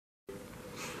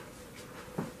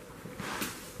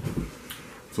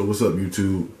So what's up,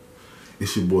 YouTube?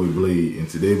 It's your boy Blade, and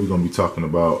today we're gonna be talking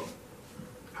about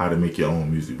how to make your own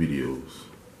music videos.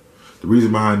 The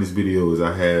reason behind this video is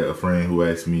I had a friend who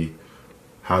asked me,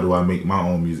 how do I make my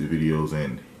own music videos?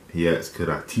 And he asked, could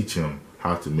I teach him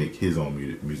how to make his own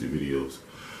music videos?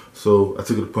 So I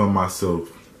took it upon myself.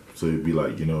 So it'd be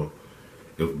like, you know,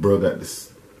 if bro got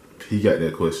this, he got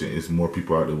that question, it's more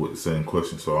people out there with the same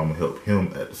question. So I'm gonna help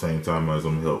him at the same time as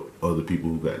I'm gonna help other people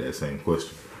who got that same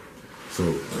question.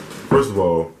 So first of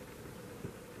all,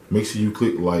 make sure you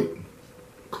click like,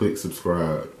 click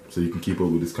subscribe so you can keep up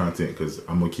with this content, because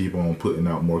I'm going to keep on putting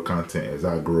out more content as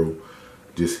I grow,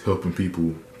 just helping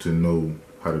people to know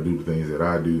how to do the things that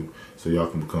I do so y'all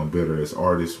can become better as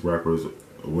artists, rappers,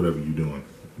 or whatever you're doing,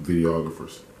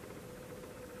 videographers.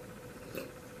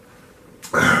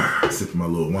 Sipping my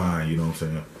little wine, you know what I'm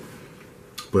saying?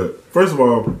 But first of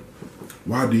all,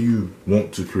 why do you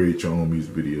want to create your own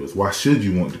music videos? Why should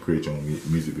you want to create your own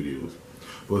music videos?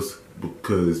 Well,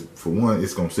 because for one,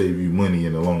 it's going to save you money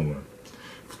in the long run.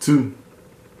 For two,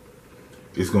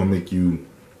 it's going to make you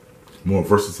more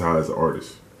versatile as an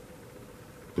artist.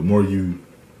 The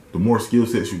more skill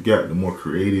sets you got, the more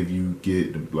creative you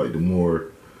get, the more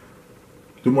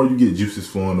you get juices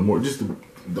flowing, the more just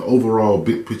the overall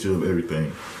big picture of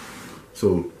everything.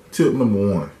 So tip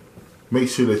number one, make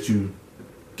sure that you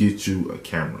get you a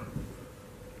camera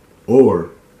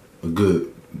or a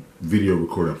good video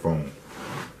recording phone.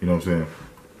 You know what I'm saying?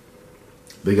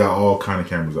 They got all kind of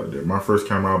cameras out there. My first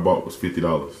camera I bought was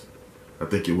 $50. I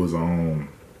think it was a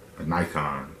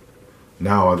Nikon.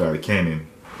 Now I got a Canon.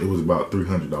 It was about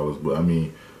 $300. But I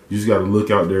mean, you just got to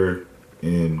look out there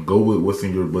and go with what's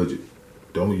in your budget.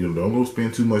 Don't go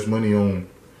spend too much money on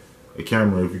a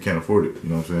camera if you can't afford it. You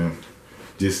know what I'm saying?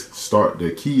 Just start.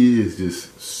 The key is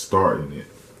just starting it.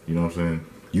 You know what I'm saying?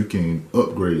 You can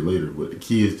upgrade later, but the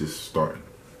key is just starting.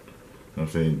 You know what I'm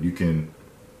saying? You can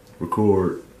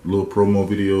record little promo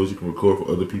videos. You can record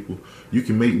for other people. You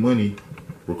can make money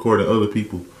recording other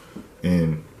people,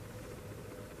 and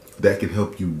that can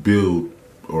help you build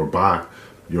or buy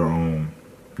your own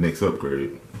next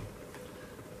upgrade.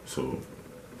 So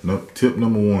tip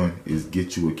number one is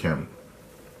get you a camera.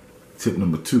 Tip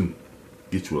number two,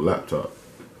 get you a laptop.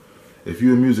 If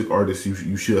you're a music artist,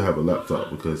 you should have a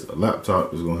laptop, because a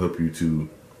laptop is going to help you to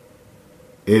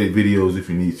edit videos if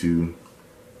you need to.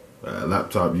 A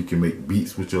laptop, you can make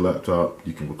beats with your laptop.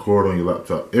 You can record on your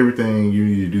laptop. Everything you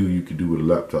need to do, you can do with a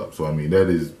laptop. So, I mean, that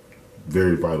is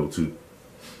very vital, too.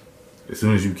 As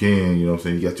soon as you can, you know what I'm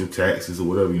saying, you got your taxes or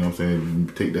whatever, you know what I'm saying,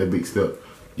 you take that big step,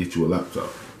 get you a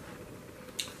laptop.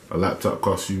 A laptop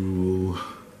costs you,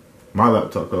 my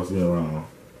laptop costs me around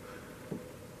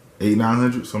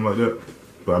 $800-900, something like that.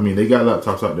 But, I mean, they got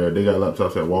laptops out there. They got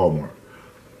laptops at Walmart.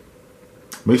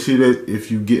 Make sure that if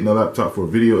you're getting a laptop for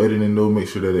video editing, though, make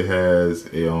sure that it has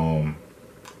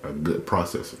a good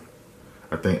processor.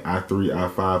 I think i3,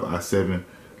 i5, i7,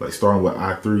 like starting with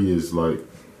i3 is like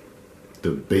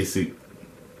the basic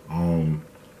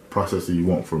processor you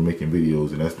want for making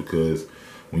videos, and that's because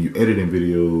when you're editing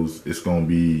videos, it's gonna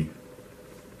be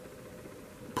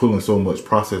pulling so much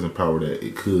processing power that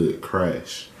it could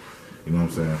crash. You know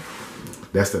what I'm saying?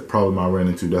 That's the problem I ran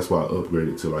into. That's why I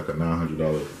upgraded to like a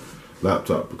 $900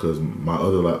 laptop, because my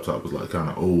other laptop was like kind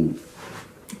of old,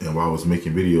 and while I was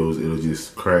making videos, it'll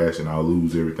just crash and I'll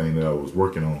lose everything that I was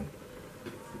working on.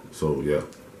 So yeah,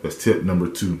 that's tip number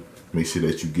two. Make sure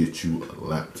that you get you a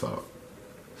laptop.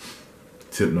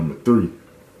 Tip number three,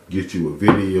 get you a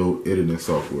video editing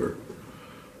software.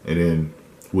 And then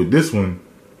with this one,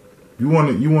 you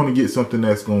want to get something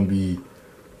that's going to be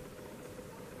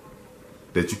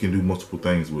that you can do multiple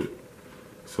things with.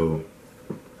 So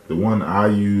the one I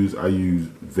use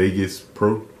Vegas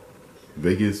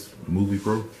Movie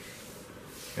Pro,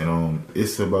 and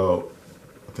it's about,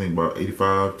 I think about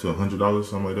 $85 to $100,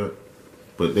 something like that.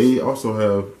 But they also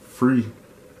have free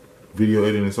video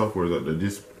editing softwares out there.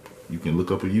 Just you can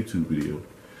look up a YouTube video.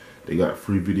 They got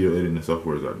free video editing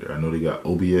softwares out there. I know they got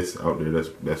OBS out there.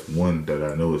 That's one that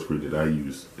I know is free that I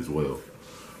use as well.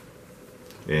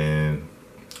 And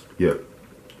yeah,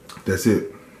 that's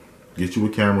it. Get you a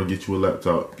camera, get you a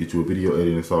laptop, get you a video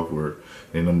editing software.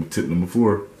 And tip number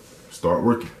four, start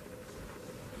working.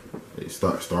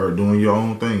 Start doing your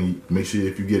own thing. Make sure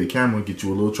if you get a camera, get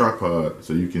you a little tripod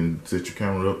so you can set your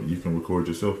camera up and you can record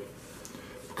yourself.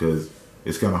 Because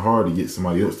it's kind of hard to get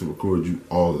somebody else to record you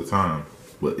all the time.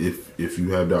 But if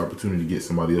you have the opportunity to get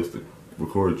somebody else to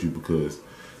record you, because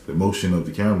the motion of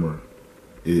the camera,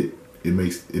 it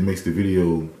makes the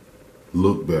video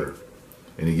look better.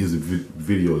 And it gives the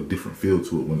video a different feel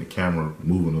to it when the camera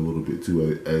moving a little bit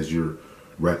too as you're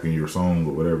rapping your song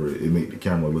or whatever, it make the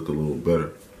camera look a little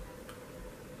better.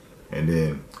 And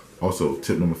then also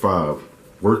tip number 5,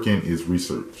 working is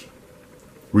research.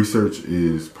 Research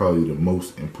is probably the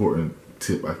most important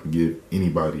tip I can give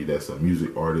anybody that's a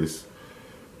music artist,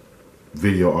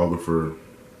 videographer,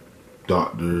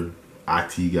 doctor,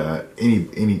 IT guy,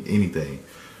 anything.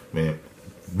 Man,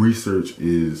 research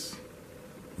is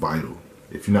vital.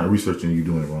 If you're not researching, you're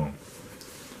doing it wrong.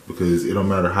 Because it don't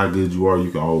matter how good you are,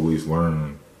 you can always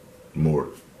learn more.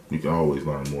 You can always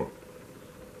learn more.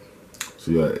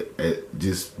 So yeah,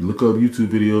 just look up YouTube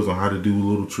videos on how to do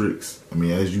little tricks. I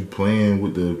mean, as you playing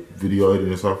with the video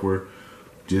editing software,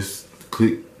 just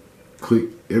click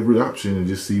every option and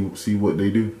just see what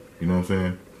they do. You know what I'm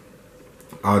saying?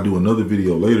 I'll do another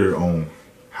video later on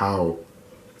how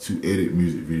to edit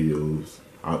music videos,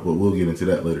 but we'll get into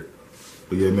that later.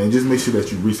 But yeah, man, just make sure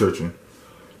that you're researching,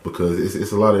 because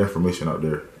it's a lot of information out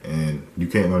there and you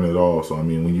can't learn it all. So I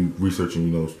mean, when you researching,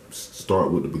 you know,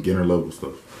 start with the beginner level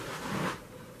stuff.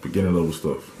 Beginner level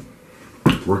stuff.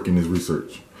 Working is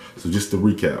research. So just to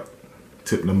recap,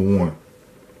 tip number 1,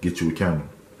 get you a camera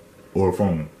or a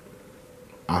phone.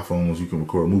 iPhones, you can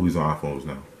record movies on iPhones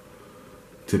now.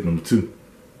 Tip number 2,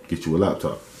 get you a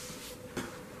laptop.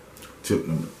 Tip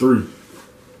number 3,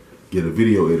 get a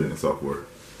video editing software.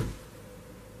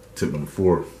 Tip number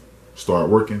 4, start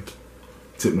working.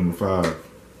 Tip number 5,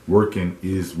 working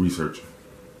is researching.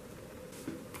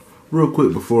 Real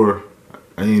quick before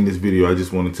I end this video, I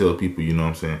just want to tell people, you know what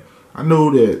I'm saying, I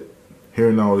know that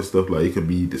hearing all this stuff, like, it can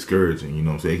be discouraging, you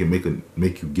know what I'm saying, it can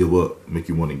make you give up, make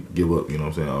you want to give up, you know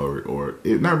what I'm saying, or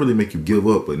it not really make you give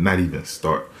up, but not even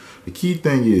start. The key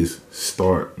thing is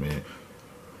start, man.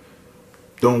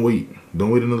 Don't wait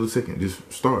another second,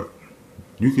 just start.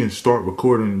 You can start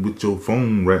recording with your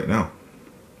phone right now.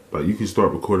 Like, you can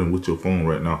start recording with your phone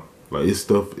right now. Like, it's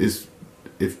stuff, if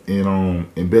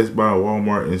in Best Buy,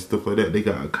 Walmart, and stuff like that, they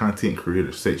got a content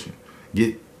creator section.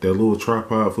 Get that little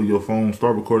tripod for your phone.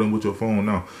 Start recording with your phone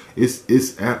now. It's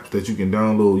apps that you can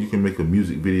download. You can make a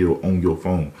music video on your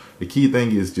phone. The key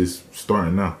thing is just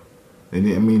starting now. And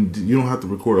then, I mean, you don't have to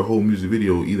record a whole music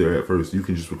video either at first. You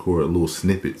can just record little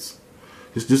snippets.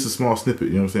 Just a small snippet,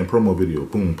 you know what I'm saying? Promo video.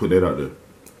 Boom, put that out there.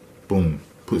 Boom,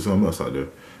 put something else out there.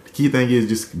 The key thing is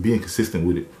just being consistent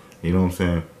with it. You know what I'm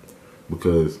saying?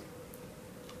 Because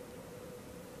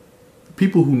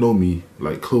people who know me,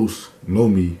 like close, know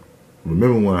me,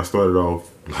 remember when I started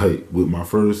off, like, with my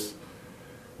first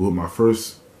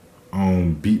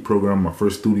beat program, my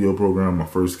first studio program, my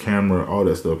first camera, all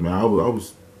that stuff, man. I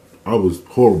was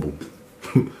horrible.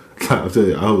 I'll tell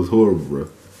you, I was horrible, bro.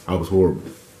 I was horrible.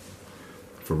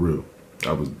 For real.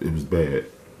 It was bad.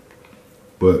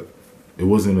 But it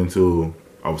wasn't until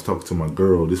I was talking to my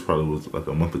girl, this probably was like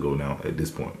a month ago now at this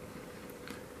point,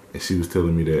 and she was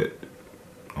telling me that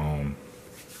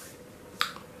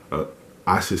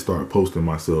I should start posting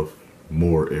myself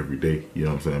more every day. You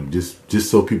know what I'm saying? Just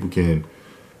so people can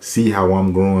see how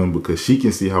I'm growing, because she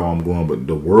can see how I'm growing, but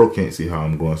the world can't see how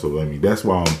I'm growing. So I mean, that's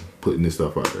why I'm putting this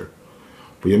stuff out there.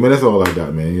 But yeah, man, that's all I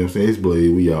got, man. You know what I'm saying? It's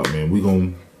Blade. We out, man. We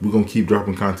gonna keep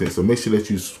dropping content. So make sure that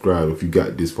you subscribe if you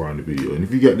got this far in the video. And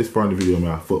if you got this far in the video,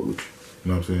 man, I fuck with you.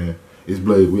 You know what I'm saying? It's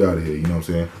Blade. We out of here. You know what I'm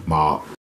saying? Mob.